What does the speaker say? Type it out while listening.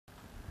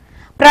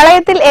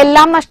പ്രളയത്തിൽ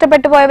എല്ലാം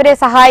നഷ്ടപ്പെട്ടു പോയവരെ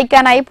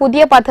സഹായിക്കാനായി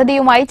പുതിയ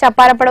പദ്ധതിയുമായി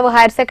ചപ്പാരപ്പടവ്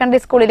ഹയർ സെക്കൻഡറി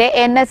സ്കൂളിലെ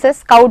NSS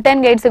സ്കൗട്ട്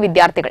ആൻഡ് ഗൈഡ്സ്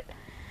വിദ്യാർത്ഥികൾ.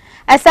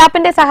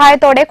 അസാപ്പിന്റെ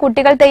സഹായത്തോടെ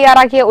കുട്ടികൾ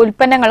തയ്യാറാക്കിയ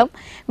ഉൽപ്പന്നങ്ങളും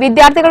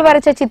വിദ്യാർത്ഥികൾ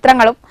വരച്ച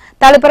ചിത്രങ്ങളും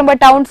തളിപ്പറമ്പ്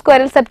ടൗൺ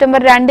സ്ക്വയറിൽ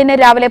സെപ്റ്റംബർ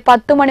 2 രാവിലെ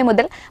 10 മണി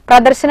മുതൽ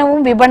പ്രദർശനവും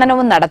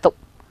വിപണനവും നടത്തും.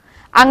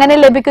 അങ്ങനെ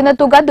ലഭിക്കുന്ന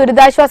തുക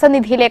ദുരിതാശ്വാസ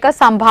നിധിയിലേക്ക്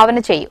സംഭാവന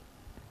ചെയ്യും.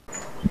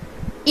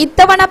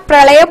 ഇത്തവണ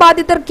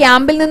പ്രളയബാധിതർ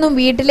ക്യാമ്പിൽ നിന്നും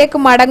വീട്ടിലേക്ക്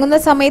മടങ്ങുന്ന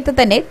സമയത്ത്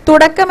തന്നെ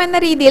തുടക്കമെന്ന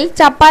രീതിയിൽ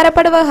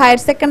Chapparapadavu higher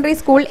secondary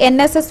school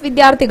NSS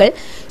വിദ്യാർത്ഥികൾ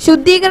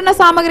ശുദ്ധീകരണ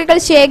സാമഗ്രികൾ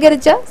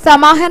ശേഖരിച്ച്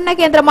സമാഹരണ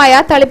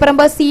കേന്ദ്രമായ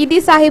Taliparamba CD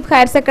Sahib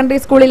higher secondary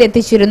സ്കൂളിൽ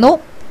എത്തിച്ചിരുന്നു.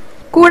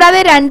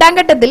 കൂടാതെ രണ്ടാം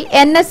ഘട്ടത്തിൽ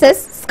NSS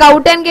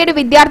സ്കൗട്ട് ആൻഡ് ഗൈഡ്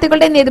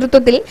വിദ്യാർത്ഥികളുടെ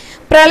നേതൃത്വത്തിൽ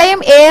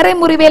പ്രളയം ഏറെ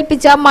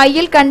മുറിവേൽപ്പിച്ച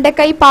മയ്യിൽ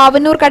കണ്ടക്കൈ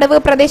പാവന്നൂർ കടവ്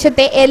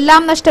പ്രദേശത്തെ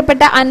എല്ലാം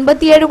നഷ്ടപ്പെട്ട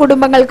 57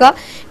 കുടുംബങ്ങൾക്ക്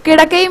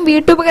കിടക്കയും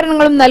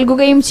വീട്ടുപകരണങ്ങളും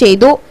നൽകുകയും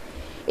ചെയ്തു.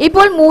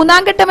 ഇപ്പോൾ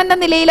മൂന്നാം ഘട്ടമെന്ന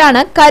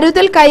നിലയിലാണ്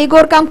കരുതൽ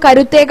കൈകോർക്കാം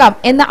കരുത്തേകാം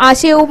എന്ന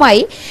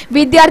ആശയവുമായി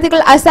വിദ്യാർത്ഥികൾ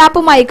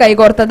അസാപ്പുമായി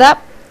കൈകോർത്തത്.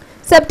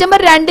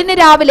 സെപ്റ്റംബർ 2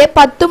 രാവിലെ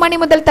 10 മണി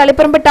മുതൽ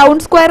തളിപ്പറമ്പ് ടൗൺ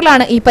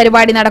സ്ക്വയറിലാണ് ഈ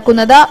പരിപാടി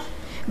നടക്കുന്നത്.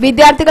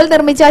 വിദ്യാർത്ഥികൾ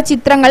നിർമ്മിച്ച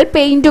ചിത്രങ്ങൾ,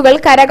 പെയിന്റുകൾ,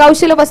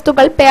 കരകൗശല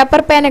വസ്തുക്കൾ,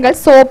 പേപ്പർ പേനകൾ,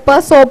 സോപ്പ്,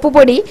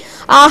 സോപ്പുപൊടി,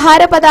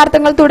 ആഹാര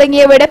പദാർത്ഥങ്ങൾ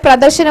തുടങ്ങിയവയുടെ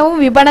പ്രദർശനവും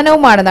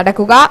വിപണനവുമാണ്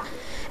നടക്കുക.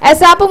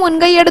 അസാപ്പ്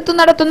മുൻകൈയെടുത്തു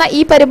നടത്തുന്ന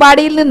ഈ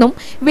പരിപാടിയിൽ നിന്നും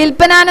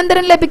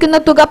വിൽപ്പനാനന്തരം ലഭിക്കുന്ന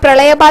തുക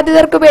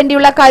പ്രളയബാധിതർക്കു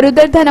വേണ്ടിയുള്ള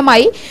കരുതൽ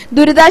ധനമായി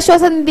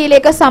ദുരിതാശ്വാസ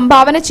നിധിയിലേക്ക്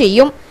സംഭാവന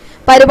ചെയ്യും.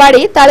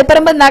 പരിപാടി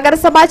തളിപ്പറമ്പ്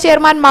നഗരസഭാ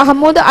ചെയർമാൻ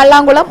മഹമ്മൂദ്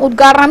അള്ളാംകുളം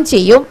ഉദ്ഘാടനം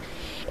ചെയ്യും.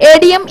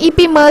 ADM EP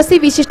മേഴ്സി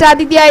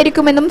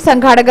വിശിഷ്ടാതിഥിയായിരിക്കുമെന്നും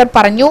സംഘാടകർ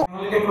പറഞ്ഞു.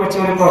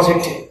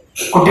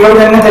 കുട്ടികൾ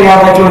തന്നെ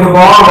തയ്യാറാക്കിയ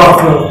ഒരുപാട്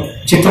വർക്കുകൾ,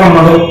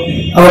 ചിത്രങ്ങൾ,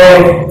 അവരെ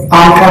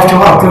ഹാൻഡ്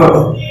വർക്കുകൾ,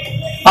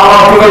 ആ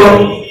വർക്കുകൾ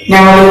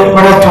ഞങ്ങൾ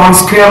ഇവിടെ ടൗൺ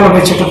സ്ക്വയറിൽ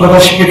വെച്ചിട്ട്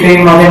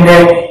പ്രദർശിപ്പിക്കുകയും അതിന്റെ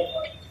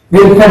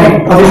വിൽപ്പന,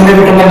 അതിൽ നിന്ന്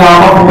കിട്ടുന്ന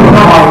ലാഭം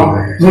പൂർണ്ണമായി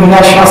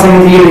ദുരിതാശ്വാസ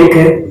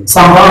നിധിയിലേക്ക്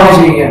സംഭാവന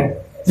ചെയ്യുകയാണ്.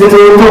 ഇത്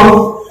തീർത്തും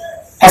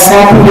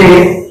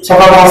അസാപ്പിന്റെയും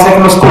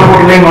ചപ്പാരപ്പടവ് സ്കൂൾ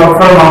കുട്ടികളെയും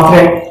വർക്കുകൾ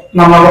മാത്രമേ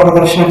നമ്മളുടെ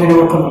പ്രദർശനത്തിന്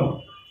വെക്കുന്നുള്ളൂ.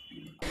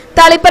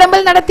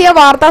 തളിപ്പറമ്പിൽ നടത്തിയ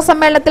വാർത്താ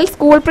സമ്മേളനത്തിൽ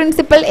school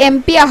principal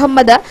MP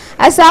Ahmed,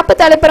 ASAP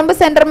Taliparamba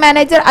centre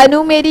manager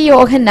അനുമേരി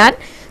യോഹന്നാൻ,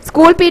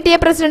 school PTA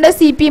president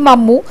CP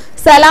Mammu,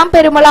 സലാം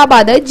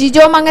പെരുമളാബാദ്,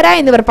 ജിജോ മങ്ങര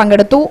എന്നിവർ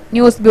പങ്കെടുത്തു.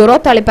 News bureau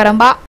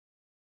Taliparamba.